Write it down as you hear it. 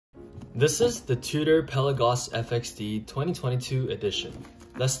This is the Tudor Pelagos FXD 2022 edition.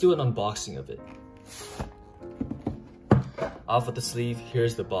 Let's do an unboxing of it. Off with the sleeve,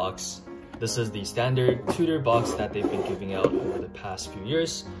 here's the box. This is the standard Tudor box that they've been giving out over the past few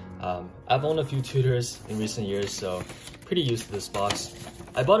years. I've owned a few Tudors in recent years, so pretty used to this box.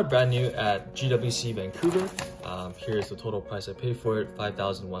 I bought it brand new at GWC Vancouver. Here's the total price I paid for it,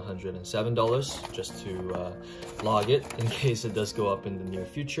 $5,107, just to log it in case it does go up in the near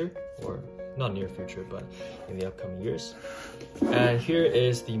future, or not near future, but in the upcoming years. And here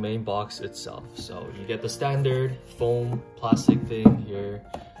is the main box itself. So you get the standard foam plastic thing here.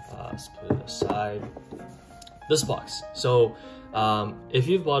 Let's put it aside. This box. So if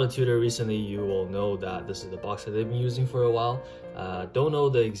you've bought a Tudor recently, you will know that this is the box that they've been using for a while. Don't know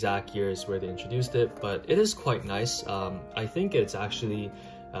the exact years where they introduced it, but it is quite nice. I think it's actually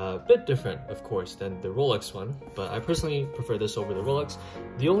a bit different, of course, than the Rolex one, but I personally prefer this over the Rolex.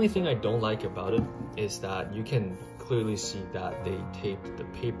 The only thing I don't like about it is that you can clearly see that they taped the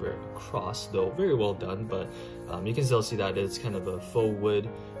paper across, though very well done, but you can still see that it's kind of a faux wood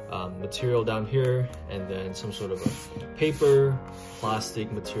material down here, and then some sort of a paper plastic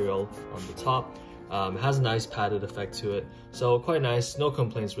material on the top. It has a nice padded effect to it, so quite nice. No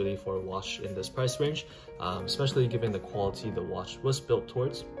complaints really for a watch in this price range, especially given the quality the watch was built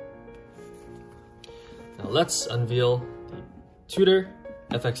towards. Now let's unveil the Tudor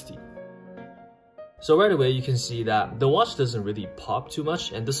FXD. So right away you can see that the watch doesn't really pop too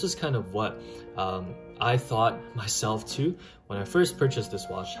much, and this is kind of what I thought myself too when I first purchased this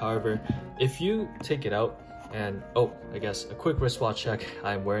watch. However, if you take it out and, I guess a quick wristwatch check,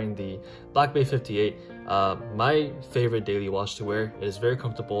 I'm wearing the Black Bay 58, my favorite daily watch to wear. It is very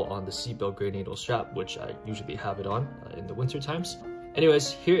comfortable on the seatbelt gray needle strap, which I usually have it on in the winter times.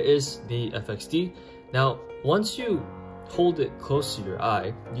 Anyways, here is the FXD. Now, once you hold it close to your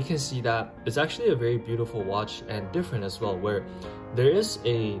eye, you can see that it's actually a very beautiful watch and different as well, where there is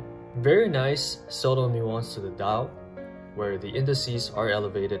a very nice subtle nuance to the dial, where the indices are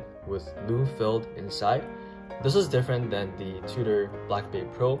elevated with lume filled inside. This is different than the Tudor Black Bay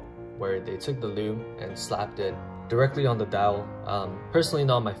Pro, where they took the lume and slapped it directly on the dial. Personally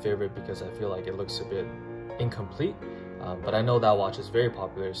not my favorite because I feel like it looks a bit incomplete, but I know that watch is very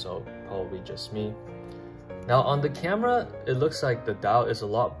popular, so probably just me. Now on the camera, it looks like the dial is a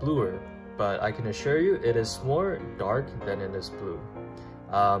lot bluer, but I can assure you it is more dark than it is blue.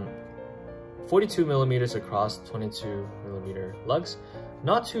 42 millimeters across, 22 millimeter lugs.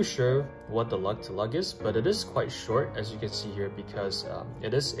 Not too sure what the lug to lug is, but it is quite short, as you can see here, because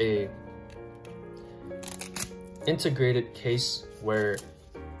it is a integrated case where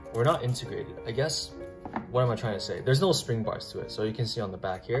we're not integrated. I guess, what am I trying to say? There's no spring bars to it, so you can see on the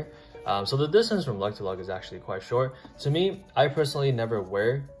back here. So the distance from lug to lug is actually quite short. To me, I personally never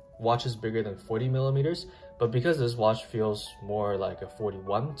wear watches bigger than 40 millimeters, but because this watch feels more like a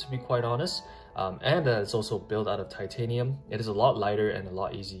 41, to be quite honest, and that it's also built out of titanium, it is a lot lighter and a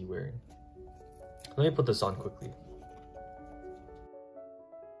lot easy wearing. Let me put this on quickly.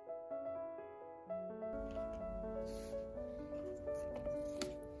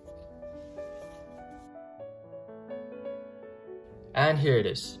 And here it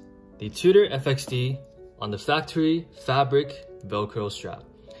is, the Tudor FXD on the factory fabric Velcro strap.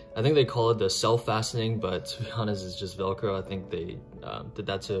 I think they call it the self-fastening, but to be honest, it's just Velcro. I think they did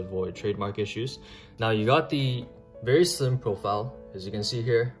that to avoid trademark issues. Now you got the very slim profile, as you can see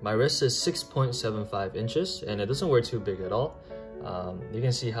here. My wrist is 6.75 inches, and it doesn't wear too big at all. You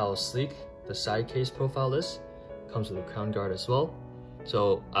can see how sleek the side case profile is. Comes with a crown guard as well.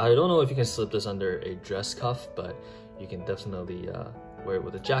 So I don't know if you can slip this under a dress cuff, but you can definitely wear it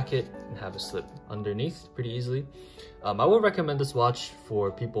with a jacket and have it slip underneath pretty easily. I would recommend this watch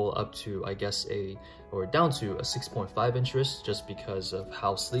for people up to, I guess, down to a 6.5 inch wrist, just because of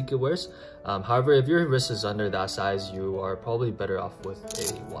how sleek it wears. However, if your wrist is under that size, you are probably better off with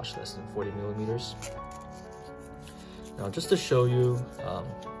a watch less than 40 millimeters. Now, just to show you,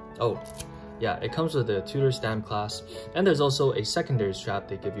 yeah, it comes with a Tudor stamp clasp, and there's also a secondary strap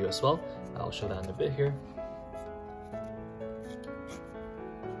they give you as well. I'll show that in a bit here.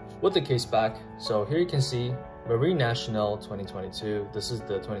 With the case back, so here you can see Bi-directional 2022. This is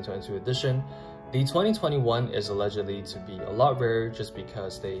the 2022 edition. The 2021 is allegedly to be a lot rarer just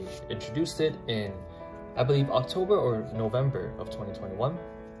because they introduced it in, I believe, October or November of 2021.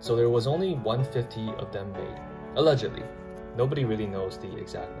 So there was only 150 of them made, allegedly. Nobody really knows the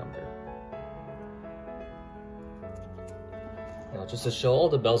exact number. Now, just to show all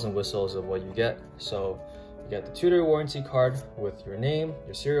the bells and whistles of what you get. So you get the Tudor warranty card with your name,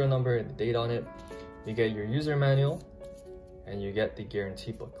 your serial number, and the date on it. You get your user manual, and you get the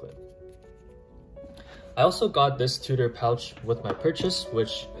guarantee booklet. I also got this Tudor pouch with my purchase,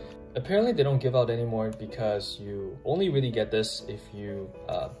 which apparently they don't give out anymore because you only really get this if you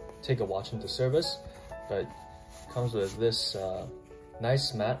take a watch into service. But it comes with this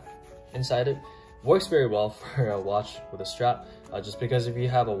nice mat inside it. Works very well for a watch with a strap, just because if you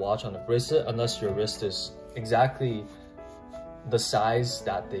have a watch on a bracelet, unless your wrist is exactly the size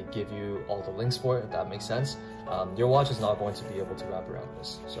that they give you all the links for, if that makes sense, your watch is not going to be able to wrap around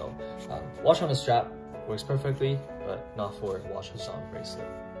this. So watch on a strap works perfectly, but not for watches on bracelet.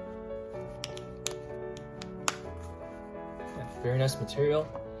 Yeah, very nice material.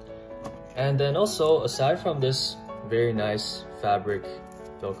 And then also, aside from this very nice fabric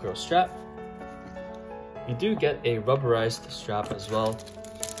Velcro strap, you do get a rubberized strap as well.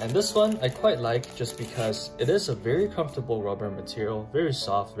 And this one I quite like just because it is a very comfortable rubber material, very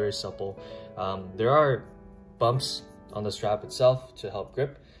soft, very supple. There are bumps on the strap itself to help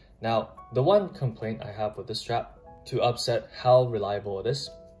grip. Now, the one complaint I have with this strap, to upset how reliable it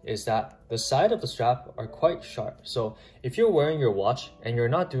is that the side of the strap are quite sharp. So if you're wearing your watch and you're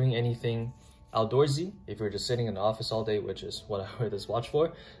not doing anything outdoorsy, if you're just sitting in the office all day, which is what I wear this watch for,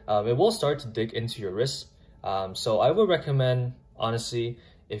 it will start to dig into your wrist. So I would recommend, honestly,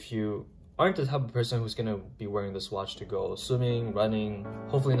 if you aren't the type of person who's gonna be wearing this watch to go swimming, running,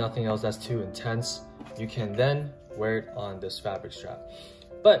 hopefully nothing else that's too intense, you can then wear it on this fabric strap.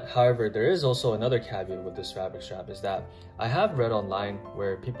 But however, there is also another caveat with this fabric strap, is that I have read online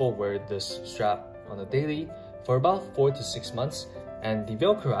where people wear this strap on a daily for about 4 to 6 months, and the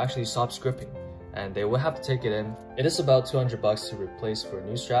Velcro actually stops gripping and they will have to take it in. It is about $200 to replace for a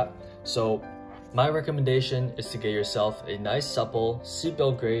new strap. So my recommendation is to get yourself a nice supple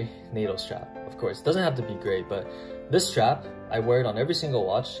seatbelt gray NATO strap. Of course, it doesn't have to be gray, but this strap, I wear it on every single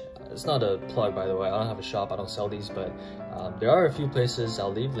watch. It's not a plug, by the way. I don't have a shop, I don't sell these, but there are a few places,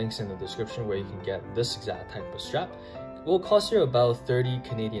 I'll leave links in the description, where you can get this exact type of strap. It will cost you about 30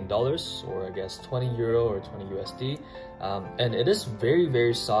 Canadian dollars, or I guess 20 euro or 20 USD. And it is very,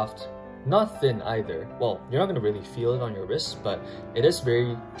 very soft, not thin either. Well, you're not gonna really feel it on your wrist, but it is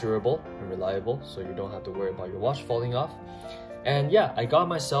very durable and reliable, so you don't have to worry about your watch falling off. And yeah, I got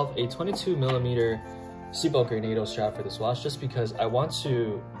myself a 22mm seatbelt gray NATO strap for this watch just because I want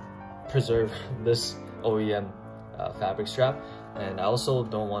to preserve this OEM fabric strap, and I also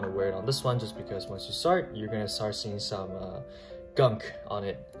don't want to wear it on this one just because once you start, you're gonna start seeing some gunk on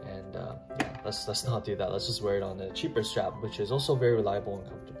it, and yeah, let's not do that. Let's just wear it on a cheaper strap, which is also very reliable and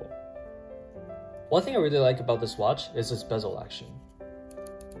comfortable. One thing I really like about this watch is its bezel action.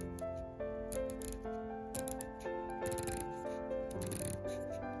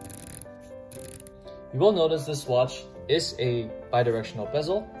 You will notice this watch is a bi-directional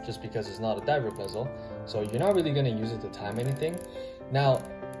bezel just because it's not a diver bezel, so you're not really going to use it to time anything. Now,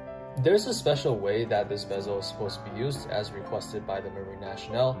 there's a special way that this bezel is supposed to be used as requested by the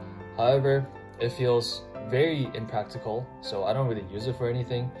Bi-directional. However, it feels very impractical, so I don't really use it for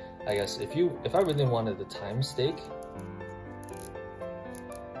anything. I guess if I really wanted the time stake,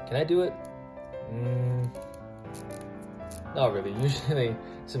 can I do it? Not really. Usually,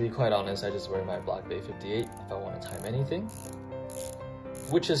 to be quite honest, I just wear my Black Bay 58 if I want to time anything,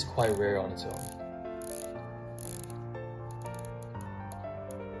 which is quite rare on its own.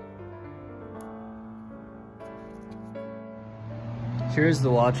 Here's the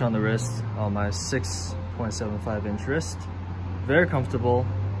watch on the wrist, on my 6.75 inch wrist. Very comfortable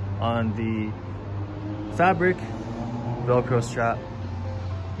on the fabric Velcro strap.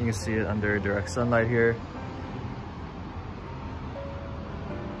 You can see it under direct sunlight here.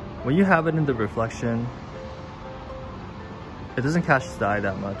 When you have it in the reflection, it doesn't catch the eye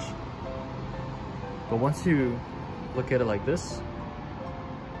that much. But once you look at it like this,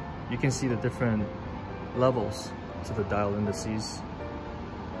 you can see the different levels to the dial indices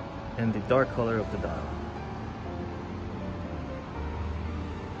and the dark color of the dial.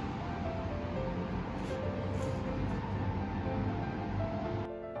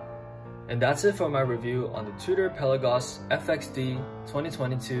 And that's it for my review on the Tudor Pelagos FXD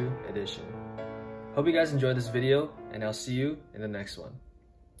 2022 edition. Hope you guys enjoyed this video, and I'll see you in the next one.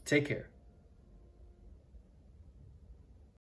 Take care.